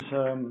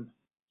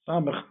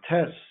Samach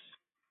Tes,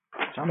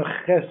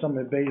 Samach Ches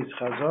Amid Beis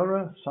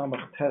Chazara,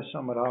 Samach Tes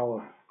Amid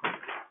Aleph,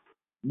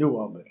 New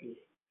Amid.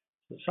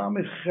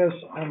 Samach Ches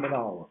Amid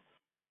Aleph,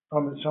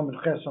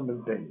 Samach Ches Amid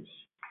Beis.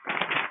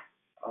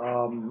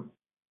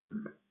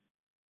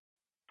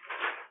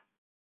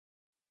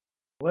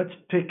 Let's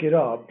pick it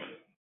up.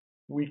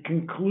 We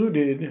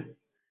concluded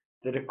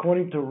that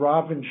according to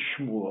Rav and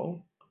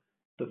Shmuel,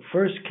 the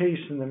first case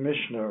in the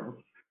Mishnah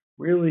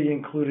really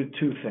included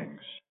two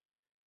things.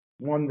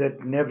 One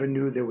that never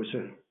knew there was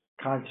a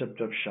concept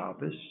of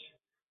Shabbos,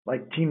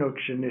 like Tinok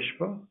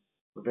Shenishba,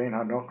 Levein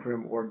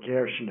Hanochrim, or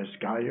Ger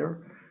Shenisgayer,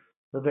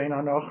 Levein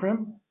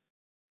Hanochrim.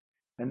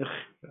 And the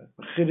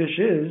Chiddush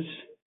is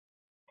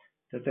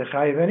that they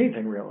chayiv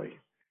anything really.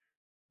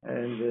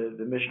 And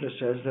the Mishnah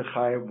says they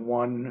chayiv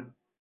one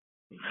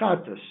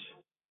Chatas.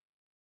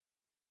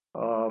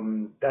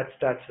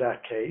 That's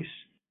that case,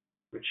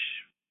 which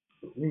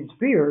needs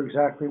beer.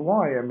 Exactly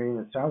why? I mean,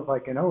 it sounds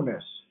like an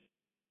onus.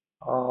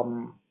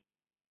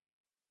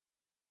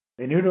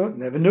 They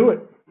never knew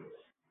it.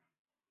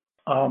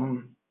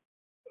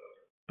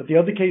 But the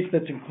other case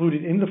that's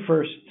included in the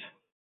first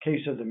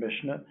case of the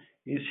Mishnah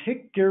is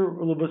Hikir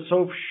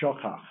Ulubasov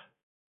Shochach.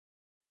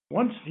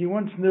 He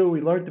once knew, we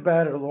learned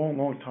about it a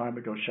long time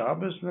ago,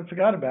 Shabbos, and then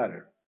forgot about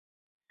it.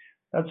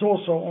 That's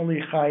also only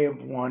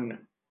chayav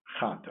one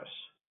chatas.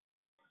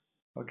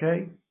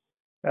 Okay?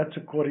 That's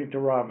according to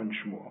Rav and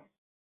Shmuel.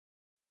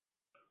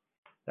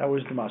 That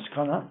was the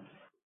maskana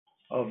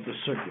of the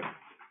sugya.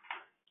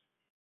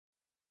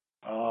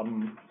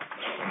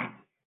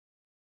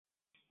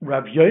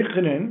 Rav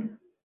Yochanan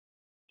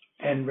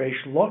and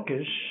Reish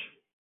Lakish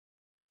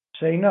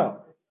say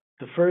no.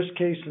 The first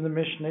case in the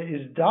Mishnah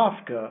is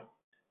Dafka,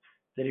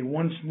 that he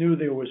once knew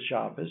there was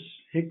Shabbos,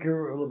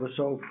 Hikr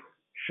Ulabasov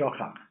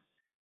Shochach.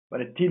 But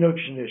a Tinok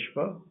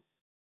Shenishba,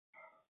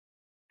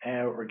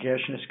 or Ger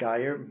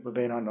Shenisgayer,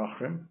 Levein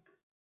Hanochrim,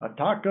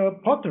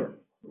 Ataka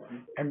Potter.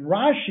 And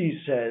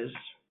Rashi says,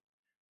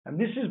 and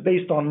this is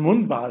based on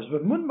Munbaz,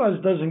 but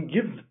Munbaz doesn't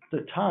give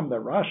the time that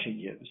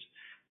Rashi gives.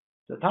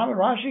 The time that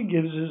Rashi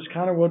gives is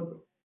kind of what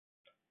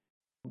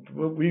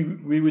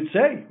we would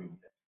say.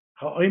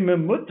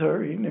 Ha'imim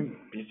mutter,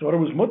 he thought it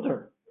was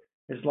mutter.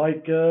 It's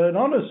like an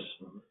onus,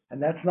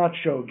 and that's not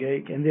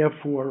shogeg, and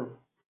therefore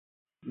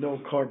no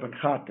korban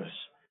chatas.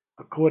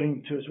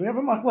 According to, so we have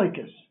a machlekes,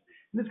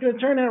 and it's going to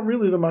turn out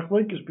really the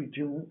machlekes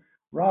between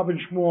Rav and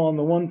Shmuel on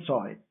the one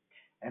side,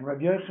 and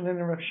Rabbi Yochanan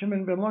and Rav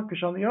Shimon ben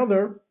Lakish on the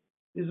other,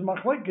 is a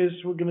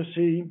machlekes we're going to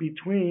see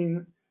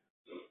between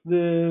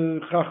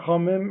the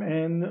Chachamim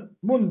and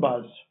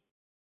Munbaz.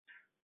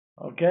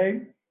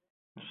 Okay,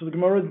 so the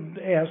Gemara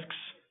asks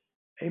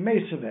a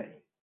Mesaveh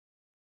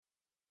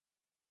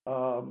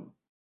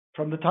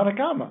from the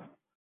Tanakama.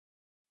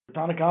 The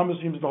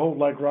Tanakama seems to hold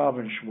like Rav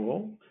and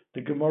Shmuel.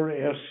 The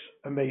Gemara asks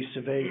a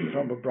Mesaveh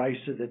from a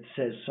brisa that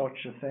says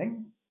such a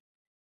thing,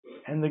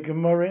 and the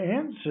Gemara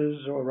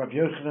answers, or Rav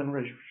Yochanan and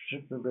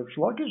Rav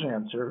Shlakish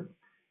answer,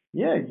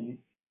 yeah,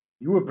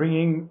 you were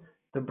bringing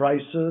the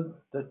brisa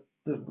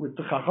with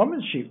the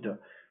Chachamim Shifta,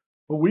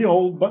 but we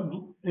hold, but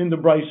in the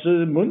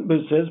brisa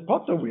Munbaz says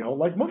Potter, we hold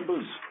like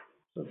Munbaz,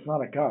 so it's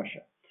not a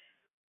kasha.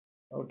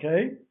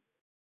 Okay,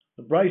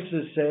 the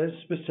brisa says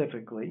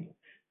specifically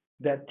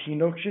that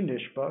Tinok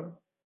Shenishba,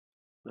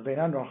 Levein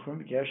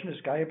Hanochrim, Ger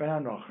Shenisgayer ben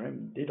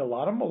Hanochrim, did a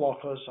lot of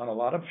malachos on a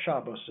lot of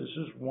Shabbos. This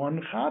is one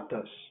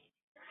chatas.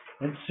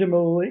 And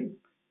similarly,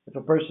 if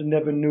a person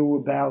never knew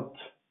about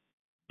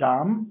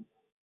dam,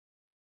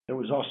 there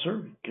was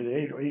osir, could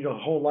eat a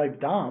whole life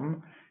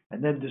dam,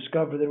 and then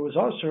discover that it was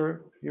osir,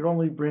 you'd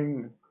only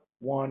bring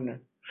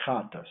one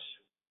chatas,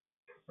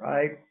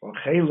 right? Or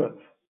chaylev,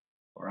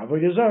 or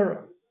avodah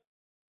zarah.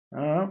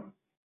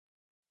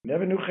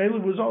 Never knew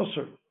chaylev was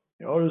osir.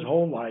 He owed his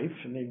whole life,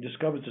 and he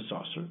discovers it's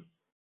osir.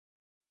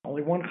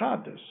 Only one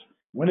chatas.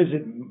 When is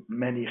it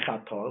many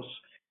chatos?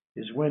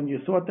 Is when you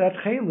thought that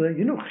chayla,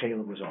 you knew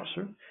chayla was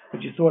osir,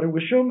 but you thought it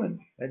was shuman,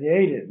 and you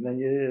ate it. And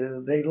then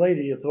a day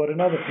later you thought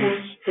another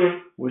piece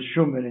was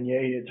shuman, and you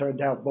ate it. It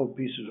turned out both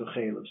pieces were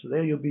chayla. So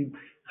there you'll be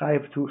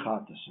chayav two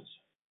chatases.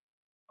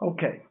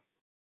 Okay.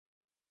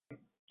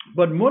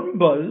 But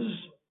Munbaz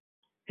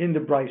in the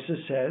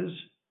brisa says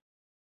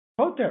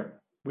poter,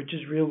 which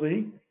is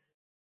really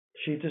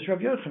Shitas Rav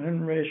Yochanan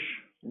and Reish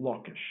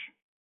Lakish.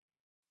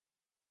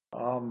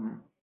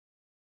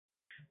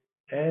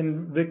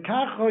 And the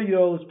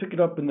Kachayo, let's pick it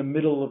up in the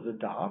middle of the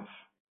daf.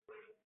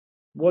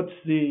 What's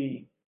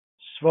the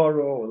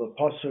svara or the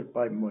pasuk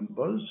by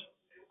Munbaz?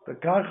 The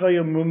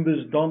Kachayo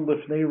Munbaz don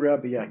lefnei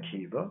Rabbi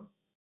Akiva,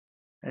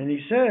 and he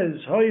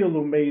says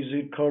Hayalu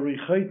Mezid Kori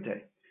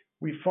Chayte.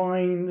 We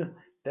find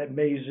that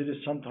Mezid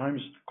is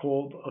sometimes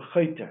called a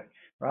Chayte.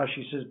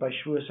 Rashi says by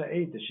Shua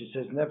Sa'eda, she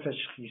says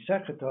Nefesh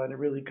Chisechata, and it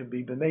really could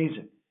be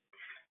B'mezid.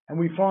 And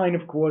we find,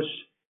 of course,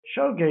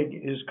 Shogeg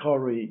is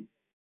Kori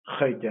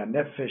Chayte,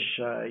 Nefesh,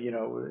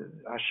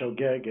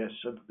 Ashogeg,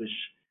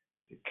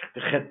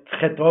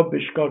 Chetah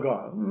Bishgaga.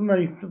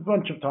 A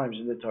bunch of times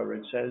in the Torah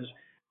it says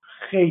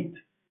Chet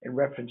in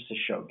reference to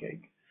Shogeg.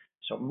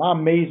 So Ma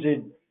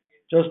Mezid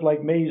just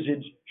like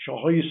Mezid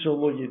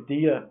Shahoyisol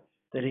Yediyah,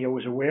 that he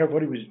was aware of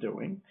what he was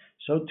doing.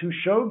 So to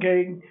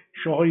Shogeg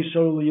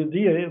Shahoyisol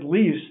Yediyah, at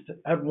least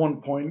at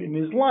one point in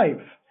his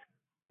life.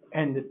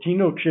 And the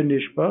Tinok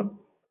Shenishba,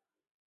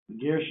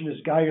 Gershon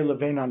is Gayer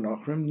Levein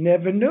Anochrim,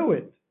 never knew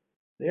it.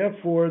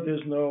 Therefore,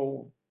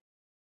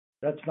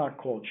 that's not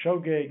called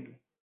Shogeg,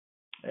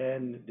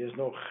 and there's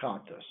no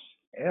Chatas.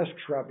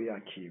 Asks Rabbi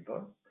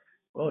Akiva,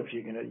 well, if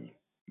you're going to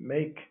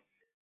make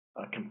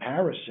a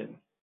comparison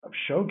of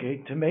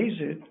Shogeg to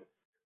Mezid,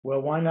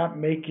 well, why not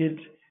make it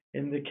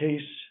in the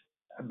case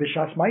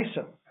Bishas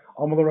Maisa?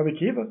 Amal Rabbi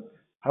Akiva,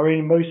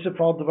 Harein Moisef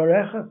al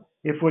Devarecha.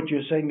 If what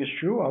you're saying is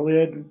true, I'll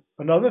add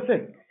another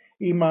thing.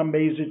 Imam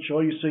Mezid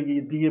Shoyso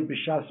Yediyah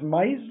Bishas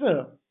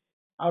Maisa.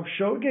 Av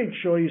Shogeg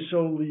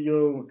Shoyso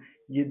Liyo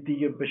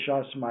Yediyah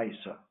Bishas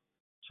Maisa.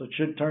 So it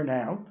should turn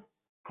out,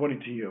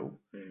 according to you,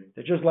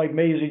 that just like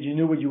Mezid, you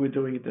knew what you were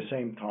doing at the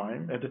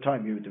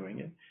time you were doing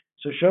it.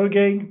 So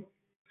Shogeg,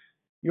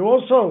 you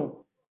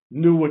also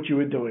knew what you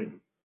were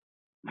doing.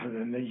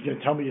 And then you're going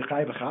to tell me you're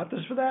chayav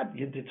chatas for that?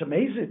 It's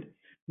amazing.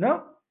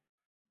 No.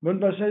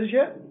 Munba says,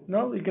 yeah,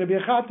 no, you're going to be a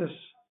chatas.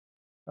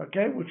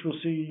 Okay, which we'll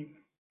see,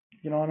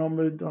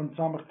 on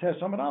Samach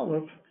Tes Amud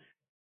Aleph,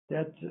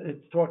 that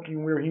it's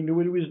talking where he knew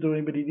what he was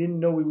doing, but he didn't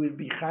know he would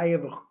be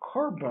chayav a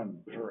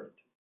korban for it.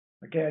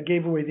 Okay, I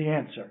gave away the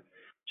answer,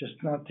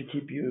 just not to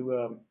keep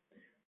you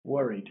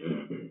worried.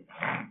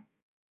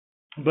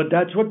 But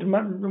that's what the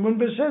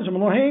Munba says.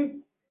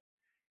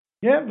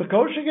 Yeah, the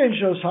kosher game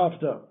shows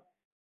hafta.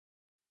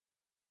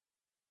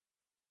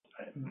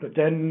 But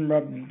then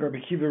Rabbi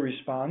Kiva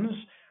responds,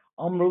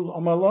 then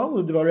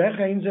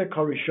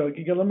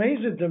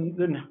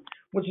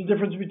what's the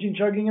difference between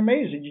chugging and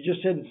mazid? You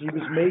just said he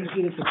was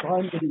mazid at the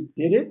time that he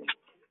did it.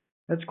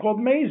 That's called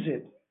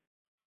mazid.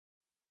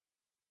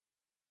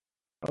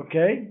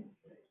 Okay?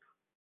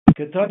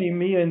 Katani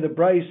Mia in the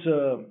Bryce,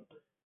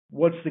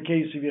 what's the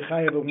case if you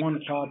chayav of one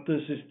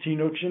chatas is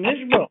tinok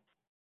shenishba?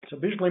 So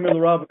Bishlam el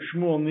Rav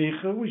Shmuel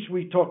Nicha,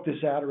 we talked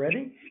this out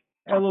already.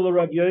 El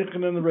Rav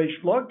Yochanan and the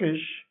Reish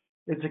Lakish,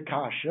 it's a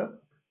kasha,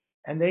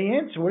 and they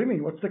answer. What do you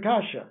mean? What's the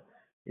kasha?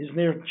 Isn't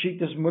there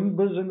cheetahs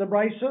munbuz in the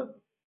brisa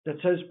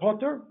that says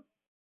potter?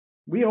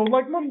 We hold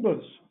like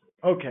munbuz.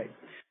 Okay.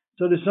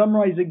 So to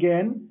summarize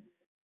again,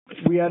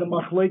 we had a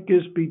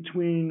machlekes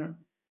between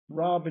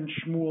Rav and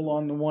Shmuel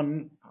on the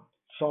one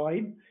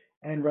side,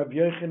 and Rav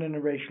Yochanan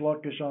and Reish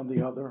Lakish on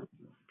the other.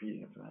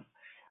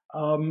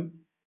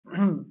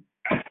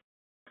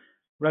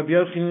 Rav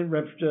Yochanan,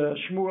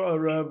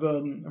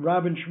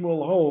 Rav and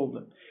Shmuel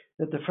hold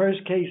that the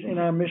first case in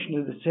our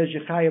Mishnah that says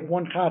Yechai of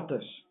one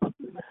chatas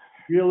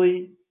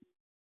really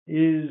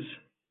is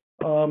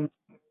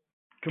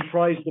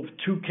comprised of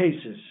two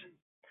cases.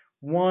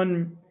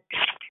 One,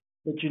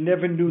 that you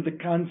never knew the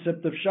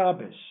concept of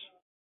Shabbos.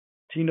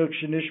 Tinok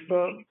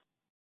Shenishba,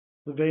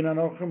 Levein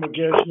Anochrim, or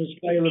Gershon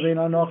Iskaya Levein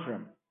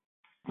Anochrim.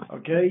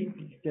 Okay?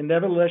 They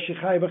never let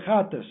Yechai of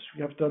chatas.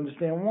 You have to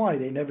understand why.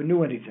 They never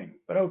knew anything.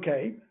 But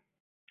okay.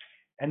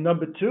 And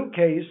number two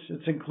case,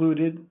 it's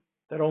included,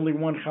 that only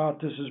one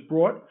chatas is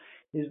brought,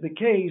 is the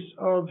case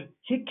of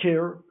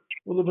Hikir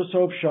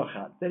Ulevasov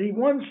Shachat, that he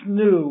once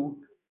knew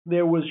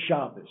there was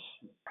Shabbos,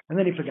 and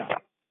then he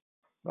forgot.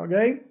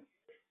 Okay?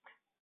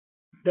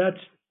 That's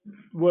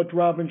what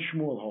Rav and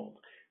Shmuel hold.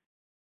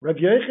 Rav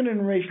Yochanan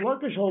and Reish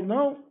Lakish hold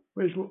no,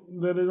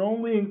 that it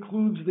only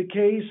includes the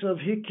case of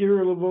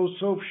Hikir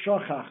Ulevasov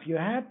Shachach. You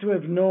had to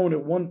have known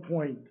at one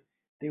point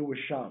there was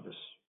Shabbos.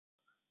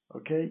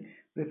 Okay?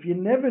 But if you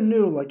never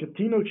knew, like a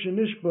Tinok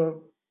Shenishba,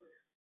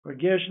 or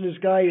Gershon is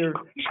Gayer,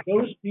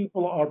 those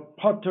people are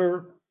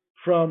putter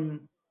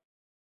from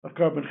a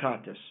korban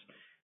chatas.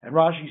 And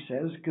Rashi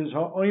says, because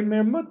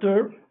ha'oimer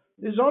mutter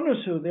is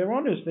onusu. They're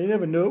honest. They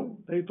never knew.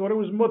 They thought it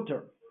was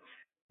mutter.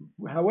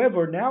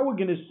 However, now we're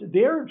going to,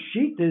 their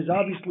sheet is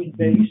obviously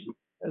based,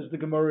 as the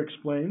Gemara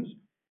explains,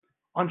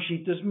 on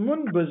Shitas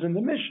Munbaz in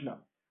the Mishnah.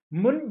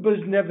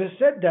 Munbaz never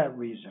said that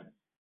reason.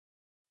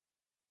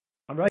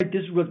 All right,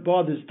 this is what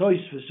bothers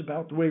Tosfos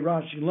about the way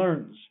Rashi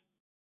learns.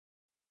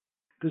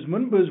 Because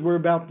Munbaz we're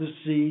about to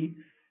see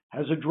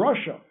has a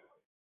drasha.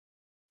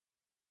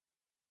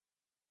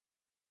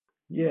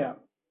 Yeah.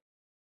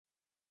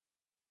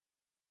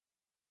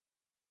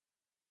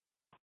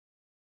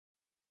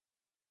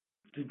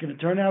 It's going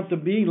to turn out to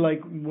be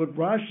like what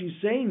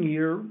Rashi's saying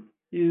here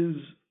is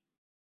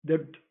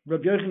that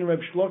Rabbi Yochanan and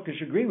Rabbi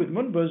Shlokish agree with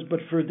Munbaz, but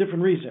for a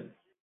different reason.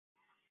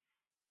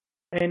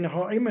 And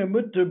Ha'imah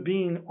Mutter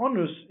being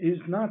honest is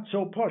not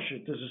so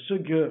poshut. There's a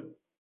sugya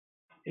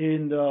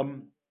in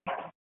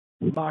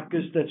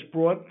Bacchus that's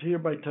brought here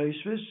by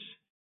Tosfos,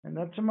 and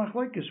that's a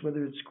machlekes,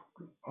 whether it's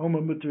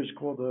Ha'imah Mutter is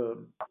called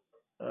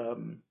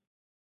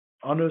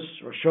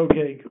honest or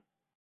shogeg.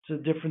 It's a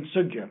different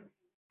sugya.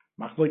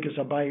 Machlekes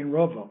Abai and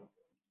Rava.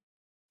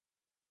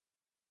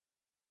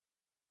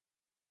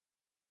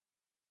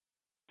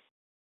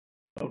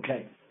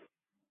 Okay.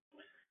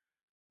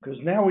 Because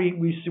now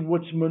we see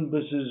what's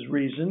Munbaz's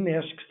reason.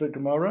 Asks the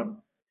Gemara,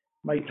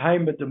 my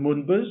time at the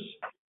Munbaz,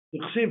 the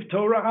Chsiv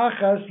Torah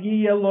achas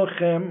yiyeh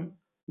lochem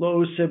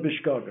lo ose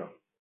b'shgaga.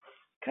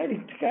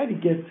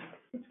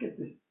 Let's get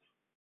this.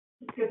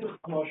 Let's get the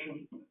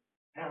caution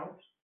out.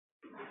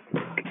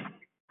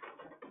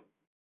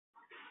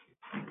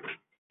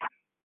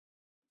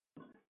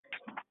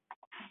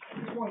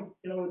 This one,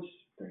 it's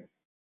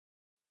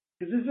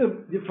because this is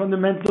the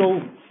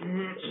fundamental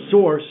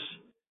source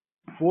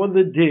for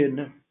the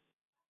din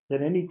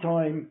that any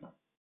time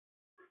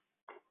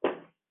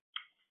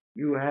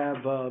you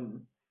have a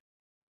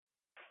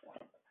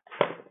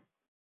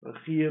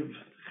chiyuv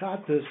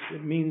chatas,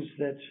 it means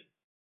that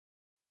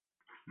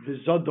the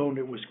zadon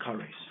it was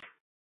kares.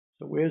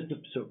 So where's the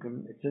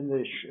psukim? It's in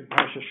the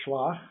Pasha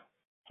Shlach.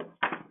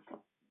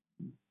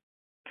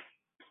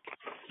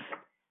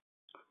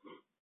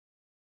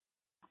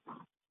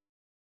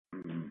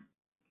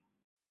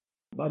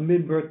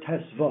 Bamidbar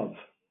Tesvav.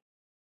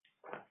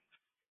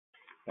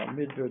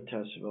 Bamidbar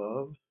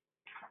Tesvav.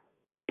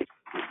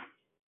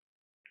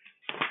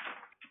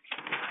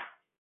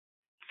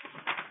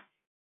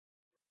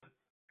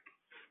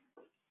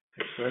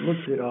 So I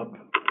looked it up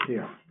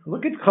here.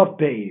 Look at Chaf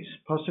Beis,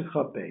 Pasuk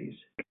Chaf Beis.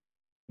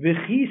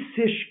 V'chi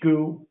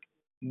sishku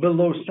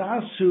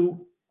belosasu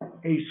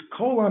eis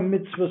kol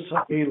ha-mitzvahs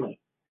ha'ela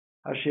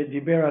asher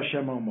diber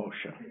Hashem al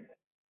Moshe.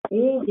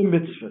 All the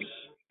mitzvahs.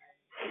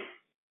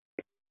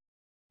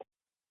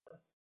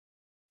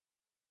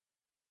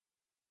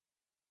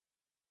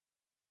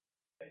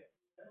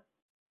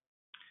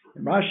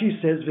 And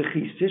Rashi says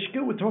v'chi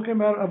sishku. We're talking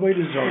about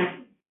avodah zarah.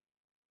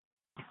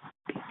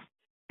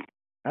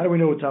 How do we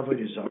know it's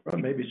avodah zarah?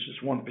 Maybe it's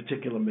just one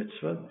particular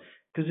mitzvah,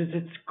 because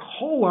it's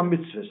kol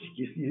ha-mitzvahs.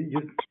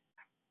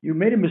 You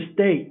made a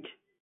mistake.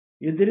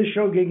 You did a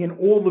shogeg in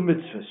all the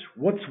mitzvahs.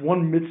 What's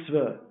one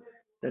mitzvah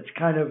that's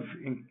kind of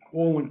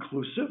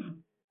all-inclusive?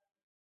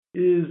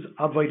 Is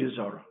avodah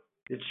zarah.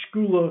 It's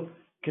shkula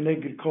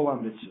keneged kol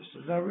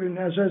ha-mitzvahs.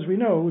 As we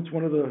know, it's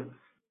one of the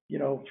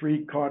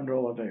 3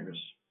 cardinal averos.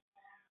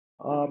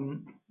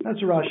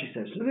 That's what Rashi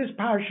says. So this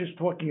parasha is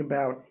talking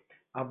about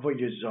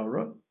avodah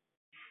zarah,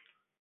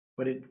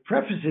 but it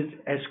prefaces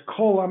as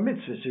kol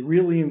ha-mitzvahs. It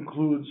really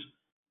includes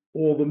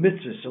all the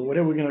mitzvahs. So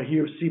whatever we're going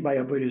to see by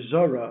avodah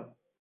zarah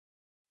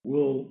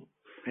will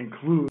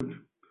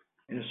include,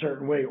 in a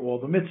certain way, all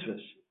the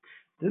mitzvahs.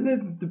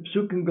 Then the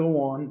psukim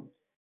go on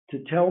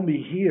to tell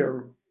me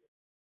here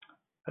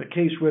a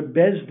case where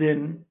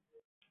Bezdin,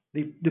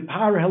 the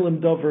par helam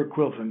dover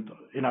equivalent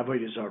in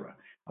avodah zarah.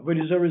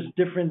 Avodah zarah is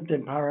different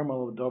than par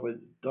helam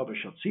dover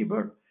shel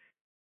tzibur.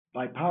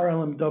 By par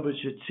helam dover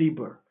shel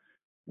tzibur,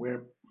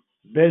 where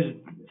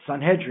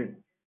Sanhedrin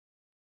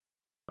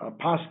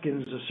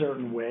paskins a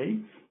certain way,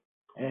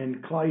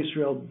 and Klal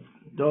Yisrael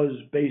does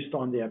based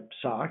on their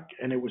psak,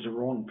 and it was a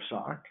wrong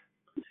psak.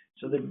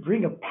 So they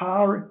bring a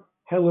par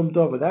helam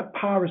dover. That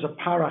par is a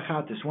par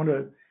achatis, one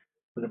of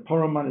the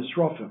Paraman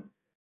Yisrofim.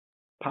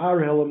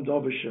 Par helam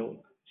dover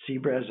shel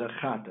tzibur as a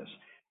chatas.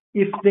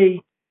 If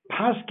they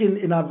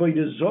paskin in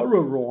avodah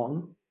zarah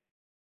wrong,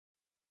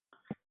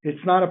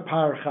 it's not a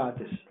par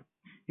chatas.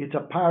 It's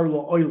a par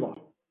la'olah.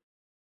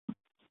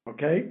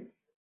 Okay?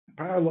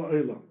 Par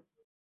la'olah.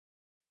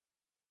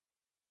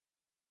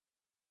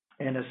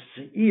 And a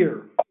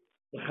seir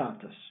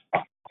chatas.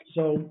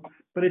 So,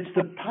 but it's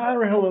the par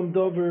helam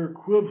dover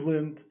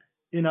equivalent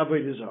in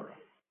avodah zarah.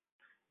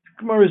 The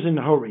Gemara is in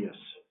Horius.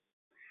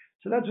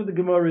 So that's what the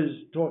Gemara is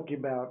talking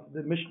about.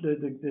 The Mishnah,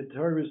 the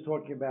Torah is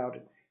talking about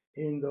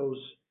in those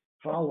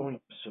following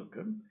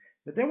psukim.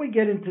 But then we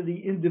get into the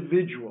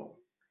individual.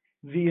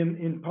 V'im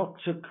in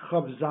Pasuk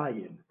Chav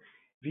Zayin.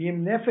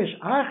 V'im nefesh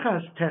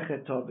achas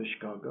techeta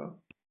v'shkaga.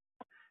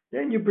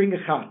 Then you bring a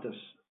chatas.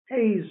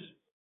 Eis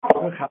a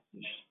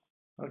chatas.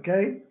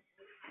 Okay?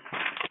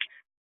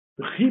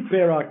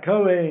 V'chiper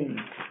hakohen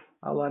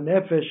ala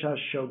nefesh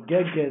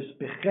hashogeges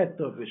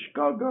b'cheta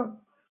v'shkaga.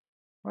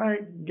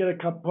 Right? Get a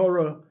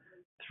kapora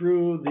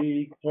through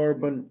the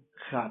korban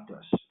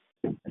chatas.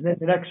 And then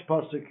the next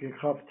pasuk in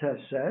Chav Tes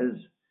says,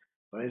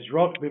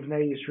 "Vayizrok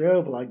b'vnei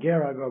Yisrael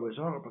v'lager agar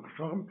b'zar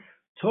b'chasham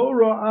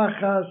Torah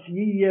achas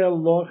yiyeh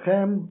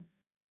lochem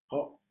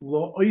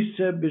lo oise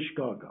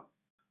b'shgaga."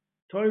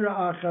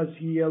 Torah achas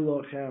yiyeh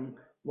lochem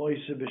lo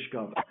oise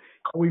b'shgaga.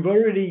 We've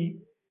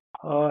already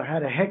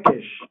had a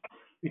hekesh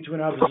between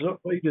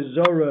avodah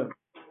zarah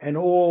and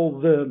all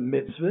the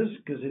mitzvahs,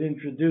 because it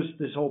introduced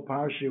this whole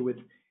parsha with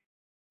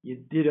you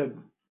did a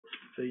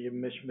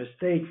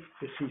mistake,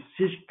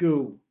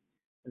 sishku,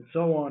 and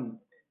so on.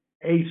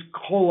 Eis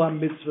kol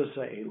ha-mitzvah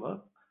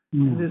sa'ela.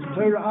 And there's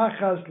Torah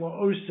achas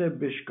la'oseh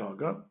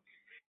bishgaga.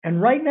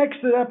 And right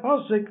next to that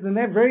pasuk, the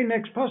very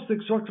next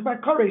pasuk talks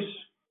about kares.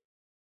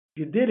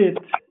 You did it.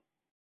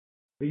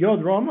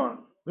 V'yod rama,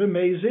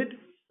 v'mezid.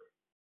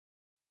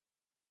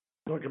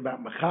 Talk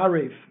about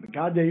mecharev,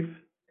 mekadev,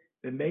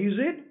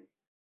 v'mezid,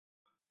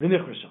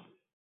 v'nichrasa.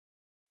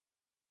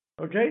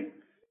 Okay?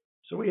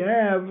 So we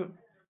have,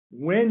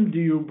 when do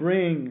you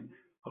bring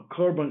a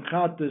korban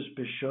chatas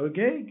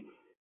b'shogeg?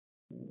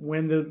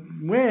 When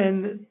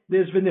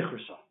there's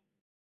v'nichrasa.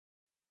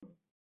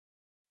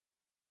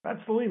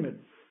 That's the limit.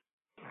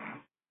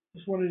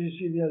 Just wanted you to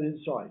see the other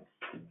side.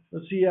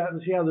 Let's see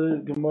how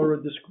the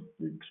Gemara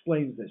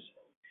explains this.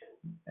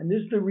 and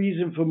this is the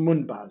reason for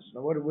munbaz.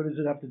 Now, what does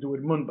it have to do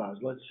with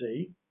munbaz? Let's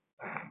see.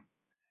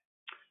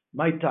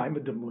 My time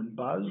with the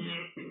munbaz.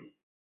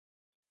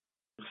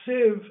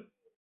 Siv,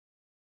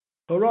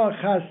 Torah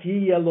chas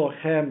hi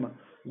Elochem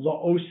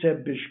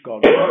la'oseh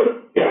bishgog.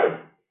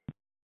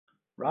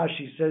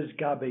 Rashi says,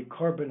 Gabe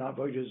korban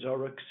avodah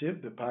zarah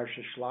ksiv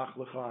b'parsha shlach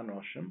lecha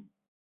anoshim.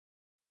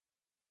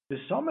 The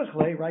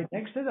Samachle, right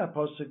next to that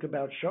pasuk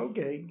about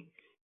shogeg,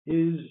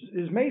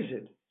 is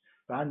mezid.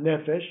 V'an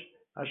nefesh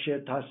asher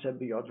taseh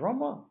biyod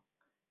rama.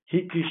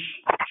 Hikish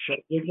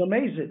shogeg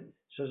lamezid.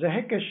 So there's a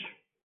hekesh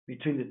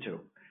between the two.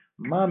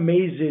 Ma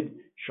mezid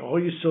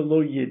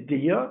shahoyisolo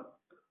yediyah.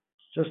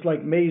 Just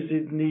like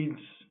mezid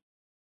needs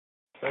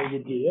a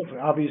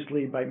yediyah.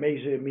 Obviously, by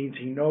mezid it means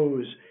he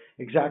knows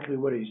exactly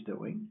what he's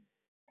doing.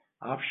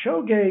 Av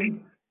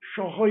shogeg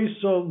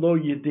shahoyisolo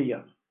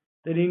yediyah.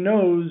 That he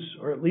knows,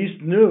 or at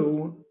least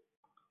knew,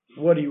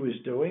 what he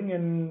was doing,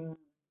 and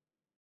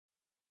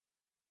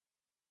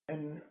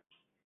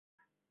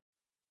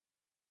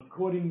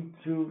according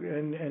to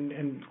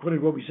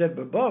what we said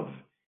above,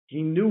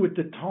 he knew at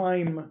the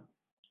time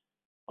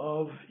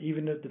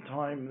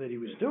that he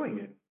was doing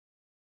it,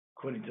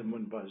 according to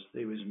Munbaz,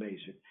 they was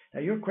amazing. Now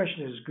your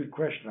question is a good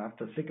question. I have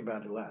to think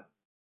about it a lot.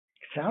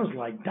 It sounds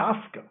like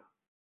dafka.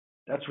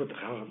 That's what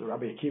the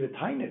Rabbi Akiva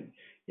Tainen.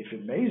 If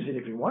it amazing,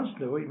 if he wants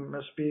to, he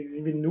must be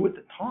even knew at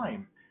the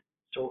time.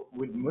 So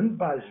would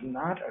Munbaz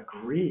not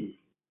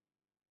agree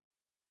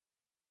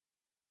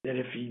that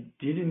if he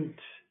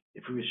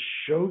was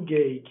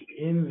shogeg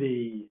in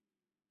the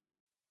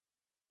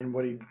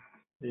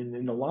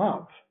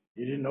lav,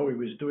 he didn't know he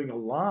was doing a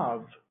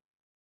lav,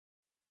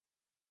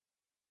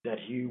 that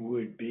he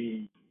would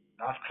be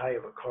not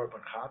chayav a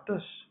korban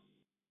chatas?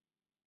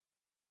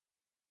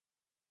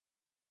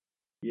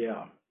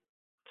 Yeah,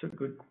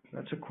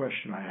 that's a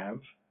question I have.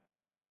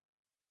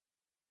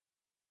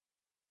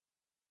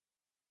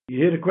 You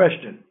hear the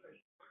question?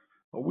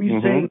 Are we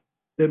saying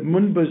that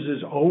Munbaz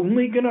is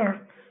only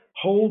gonna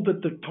hold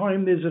at the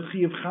time there's a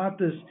chayav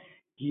chatas,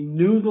 he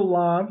knew the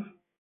lav?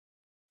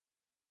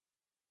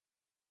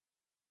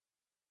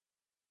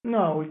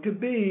 No, it could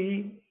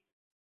be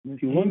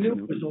he knew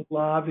it was a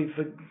lav.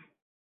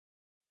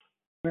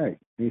 Right,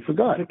 he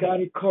forgot. He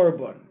forgot a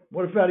korban.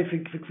 What about if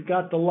he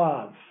forgot the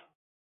lav?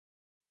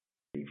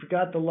 He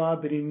forgot the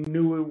lav, but he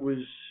knew it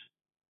was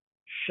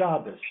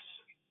Shabbos.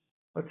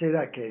 Let's say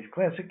that case,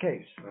 classic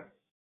case.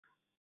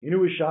 He knew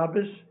it was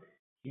Shabbos.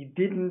 He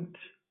didn't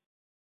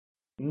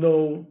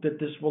know that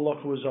this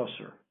malacha was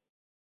usher.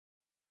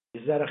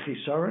 Is that a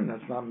chisaron?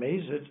 That's not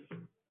mazid.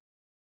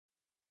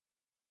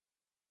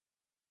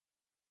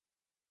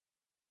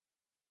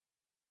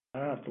 I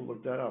have to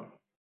look that up.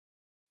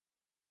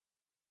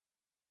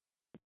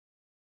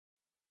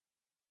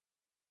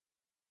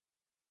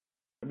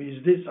 I mean,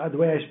 is this the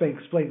way I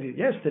explained it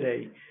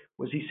yesterday?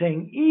 Was he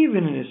saying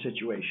even in a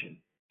situation?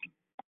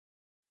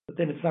 But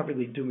then it's not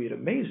really doing it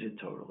amazing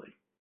totally.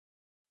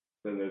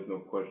 Then there's no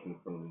question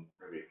from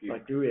Rabbi.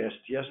 Like you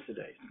asked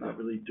yesterday, it's not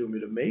really doing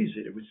it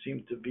amazing. It would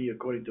seem to be,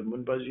 according to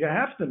Munbaz, you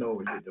have to know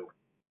what you're doing.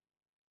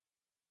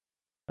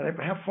 And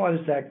how far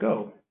does that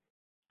go?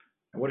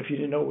 And what if you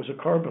didn't know it was a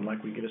korban,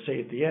 like we're going to say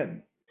at the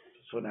end?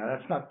 So now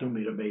that's not doing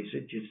it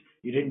amazing.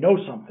 You didn't know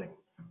something.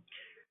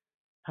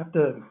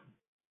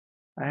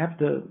 I have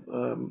to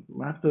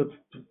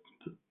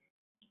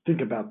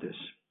think about this.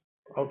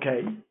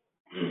 Okay.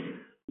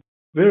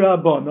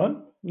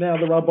 V'Rabbanan. Now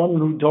the Rabbanan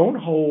who don't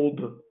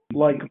hold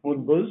like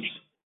Munbaz,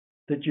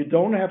 that you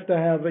don't have to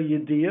have a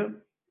yediyah,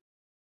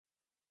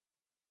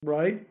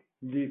 right?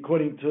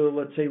 According to,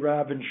 let's say,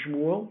 Rav and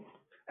Shmuel,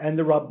 and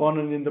the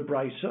Rabbanan in the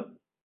Brisa,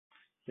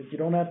 that you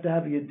don't have to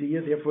have a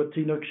yediyah. Therefore,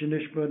 Tinok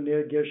Shenishba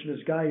Ner Gershon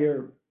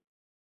Gayer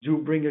do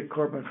bring a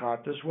korban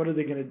chatas. What are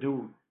they going to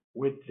do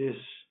with this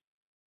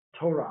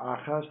Torah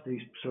achas,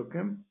 these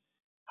psukim?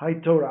 Hi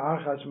Torah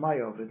achas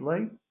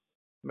mayovidle,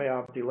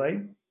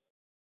 mayavdile.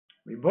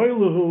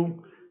 Miboiluhu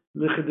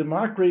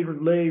lichedemakre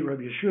le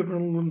Rabbi Yeshua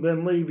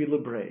ben Levi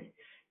lebrei.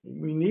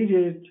 We need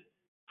it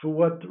for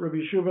what Rabbi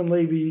Yeshua ben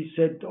Levi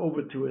said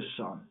over to his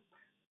son.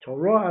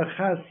 Torah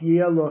achas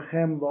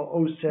yelochem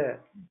la'oseh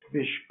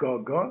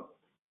bishgaga.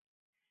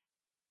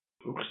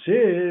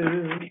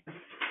 Uksiv.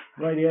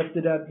 Right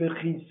after that,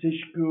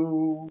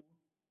 v'chisishku.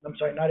 I'm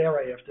sorry, not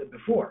right after,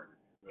 before.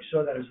 We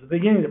saw that as the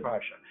beginning of the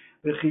parsha.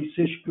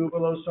 V'chisishku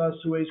v'lo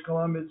sasu eis kol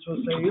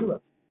hamitzvos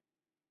se'ila.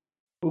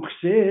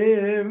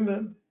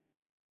 Uksiv.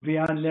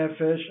 V'an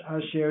nefesh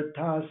asher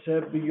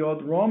taseh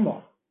biyod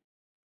rama.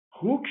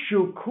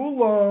 Hukshu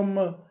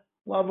kulam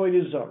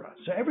la'avodah zarah.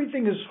 So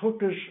everything is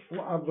hukish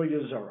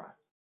la'avodah zarah.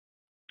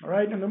 All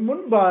right, and the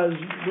Munbaz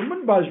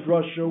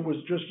drasha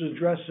was just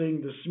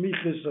addressing the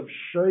smichus of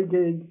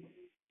shogeg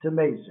to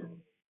mezid.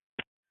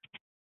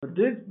 But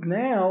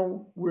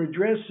now we're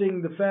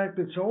addressing the fact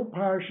that this whole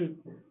parsha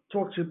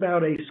talks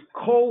about a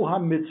kol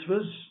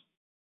ha-mitzvahs,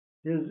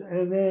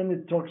 and then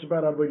it talks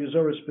about avodah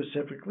zarah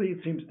specifically.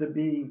 It seems to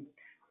be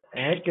a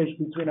hekesh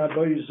between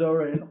avodah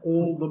zarah and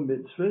all the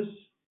mitzvahs.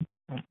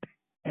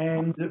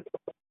 And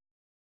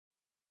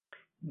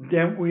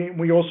then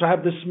we also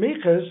have the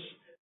smichas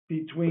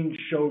between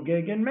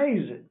shogeg and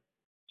mezid.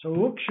 So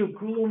ukshu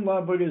kulum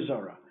la'avodah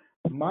zara.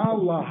 Ma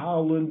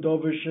lahalun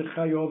dover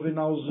shechayovin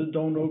al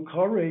zedono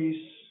koreis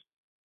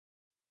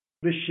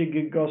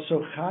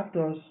v'shigegoso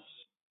chatos.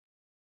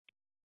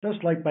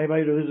 Just like by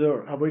avodah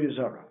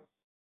zara.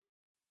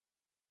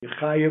 You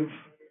chayev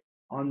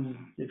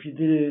on if you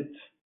did it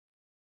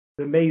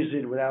the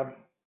mezid without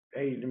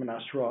eidim and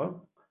asra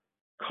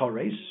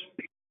koreis.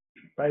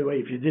 By the way,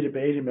 if you did it by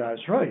eidim and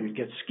asra, you'd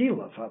get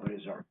skila for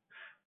avodah zara.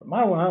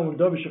 Ma lahalun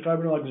dover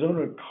shechayovin al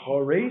zedono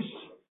koreis.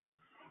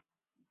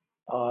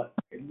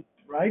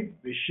 Right?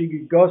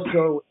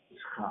 V'shigegoso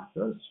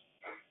chatos.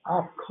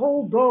 Af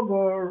kol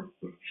dover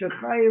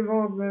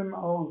shechayevovim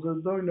al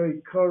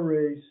zadonoi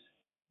kores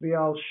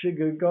v'al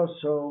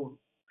shigegoso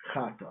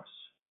chatos.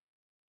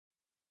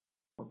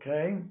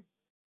 Okay?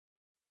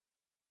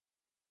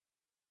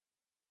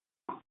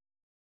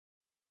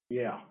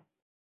 Yeah.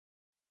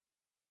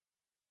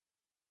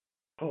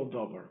 Kol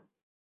dover.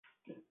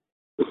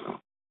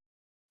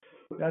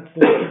 That's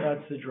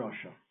the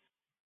drasha.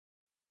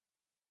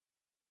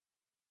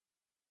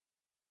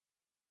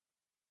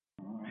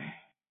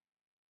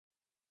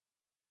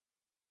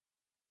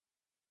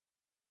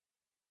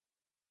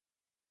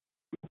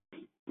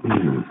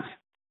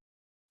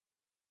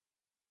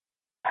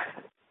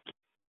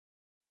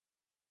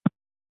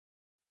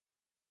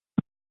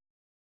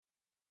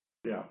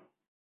 Yeah.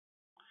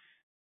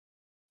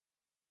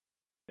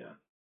 Yeah.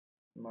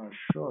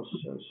 Marsha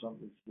says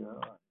something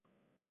here.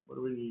 What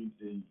do we need?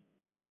 The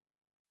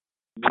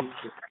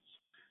matrix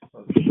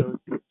of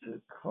Shogeg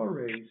to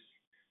Kores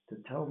to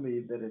tell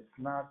me that it's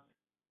not,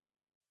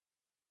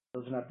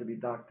 doesn't have to be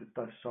doctored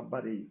by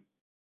somebody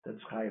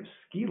that's chayav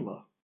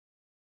skila,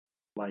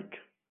 like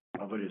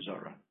avodah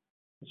zara.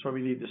 That's why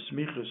we need the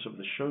smichas of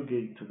the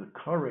shogeg to the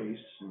kores,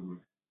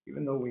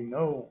 even though we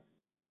know.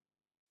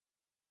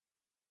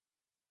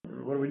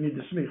 What do we need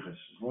the smichas?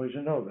 As long as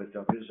you know that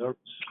avodah zara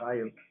is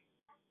chayav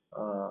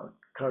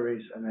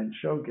kores and then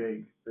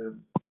shogeg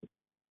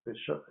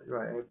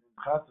right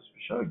chatas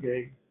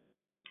shogeg.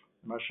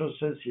 Mashal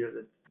says here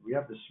that we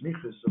have the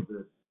smichas of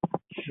the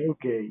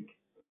shogeg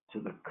to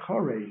the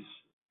kores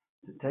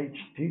to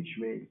teach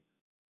me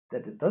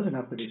that it doesn't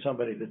have to be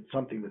somebody that's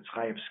something that's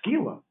chayav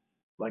skila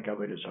like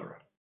avodah zara.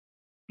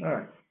 All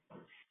right,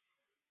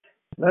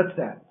 that's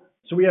that.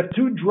 So we have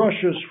two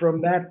drushas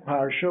from that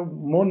parsha.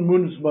 One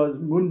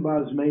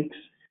Munbaz makes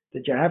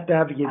that you have to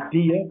have a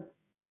yediyah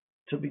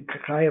to be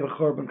chayav a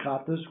korban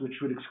chatas, which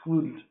would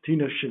exclude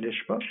tina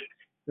shenishpa.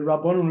 The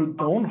Rabbanon who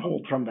don't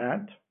hold from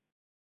that,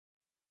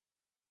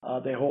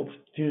 they hold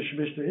tina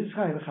shenishpa is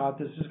chayav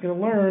chatas, is going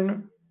to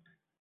learn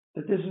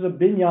that this is a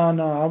binyan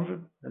of,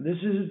 and this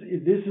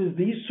is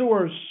the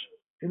source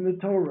in the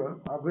Torah.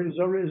 Avodah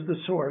zara is the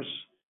source.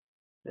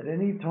 That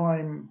any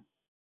time,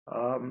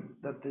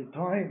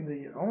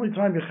 the only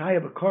time you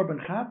chayav a korban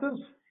chatas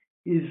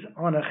is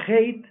on a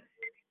chet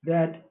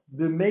that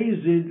the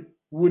mezid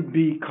would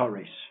be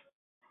kares.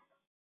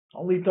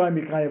 Only time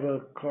you chayav a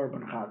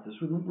korban chatas,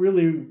 with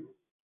really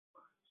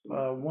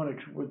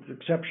with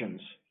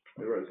exceptions.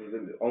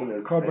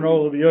 Korban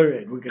olav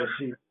yored, we're going to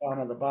see down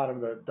on the bottom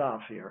of the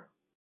daf here.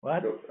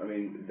 What? So, I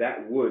mean,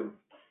 that would,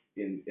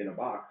 in a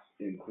box,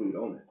 include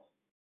onus.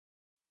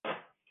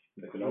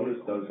 If an onus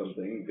does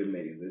something, good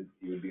mezid,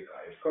 he would be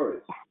chayav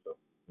kares. So,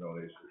 an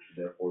onus,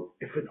 therefore.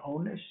 If an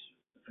onus?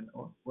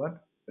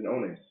 What? An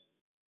onus.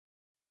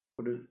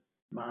 What is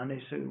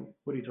ma'anesu?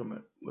 What are you talking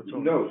about? What's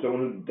no,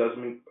 someone who does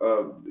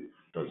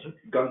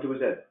it? Gun to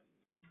his head.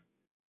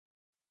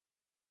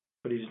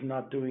 But he's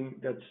not doing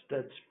but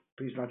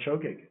he's not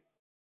shogeg.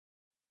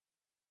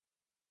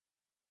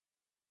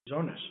 He's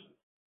onus.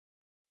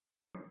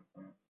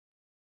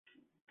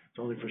 It's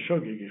only for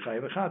shogeg you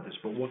chayav chatas.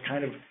 But what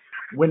kind of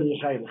when you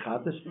chayav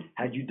chatas?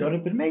 Had you done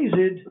it in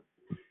mezid,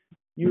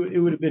 it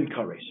would have been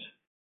kares.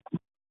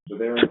 So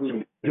they're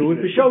including. Do it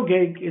for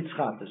shogeg, it's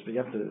chatas, but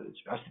it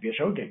has to be a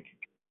shogeg,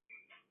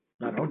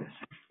 not onus.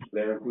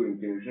 They're including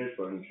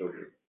tinushnishba and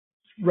shogeg.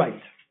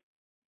 Right.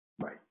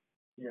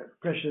 Yeah. The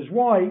question is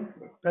why?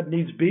 That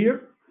needs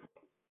beer.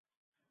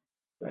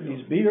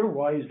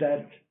 Why is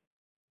that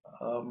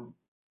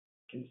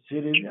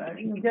considered?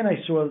 Again,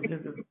 I saw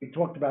we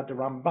talked about the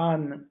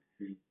Ramban.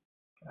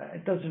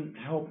 It doesn't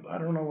help. I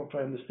don't know if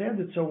I understand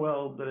it so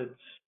well, but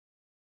it's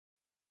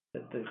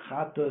that the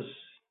chatas,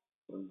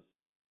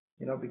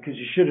 because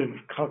you should have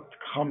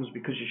comes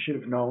because you should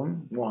have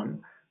known,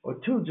 one, or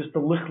two, just the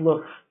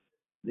lichluch,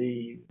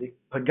 the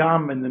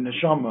pagam and the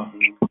neshama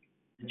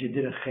that you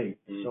did a chet.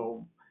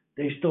 So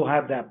they still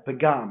have that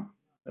pagam.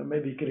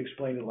 Maybe you could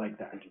explain it like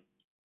that.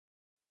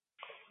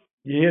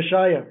 You hear,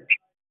 Shaya?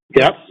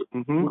 Yes.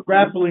 We're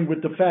grappling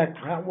with the fact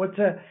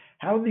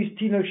how these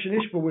Tino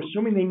Shanishba, we're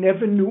assuming they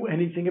never knew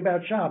anything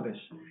about Shabbos.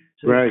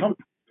 So right.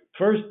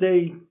 First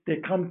they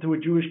come to a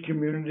Jewish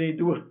community,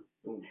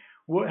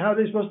 how are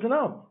they supposed to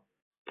know?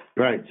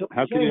 Right. So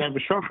how can you have a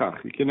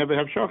shochach? You can never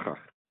have shochach.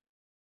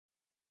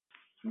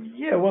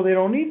 Yeah, well, they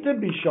don't need to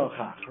be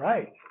shochach,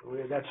 right?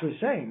 That's what we're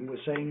saying.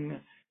 We're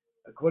saying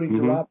According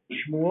to Rabbi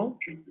Shmuel,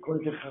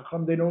 according to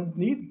Chacham, they don't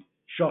need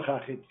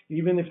shochachit,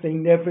 even if they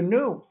never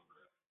knew.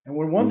 And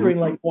we're wondering,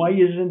 like, why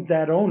isn't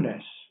that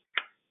onus?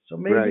 So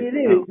maybe it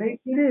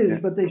is,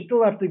 but they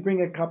still have to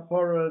bring a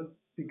kapara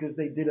because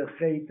they did a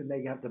chait and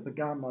they have to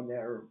begam on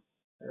their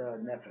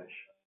nefesh.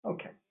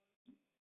 Okay.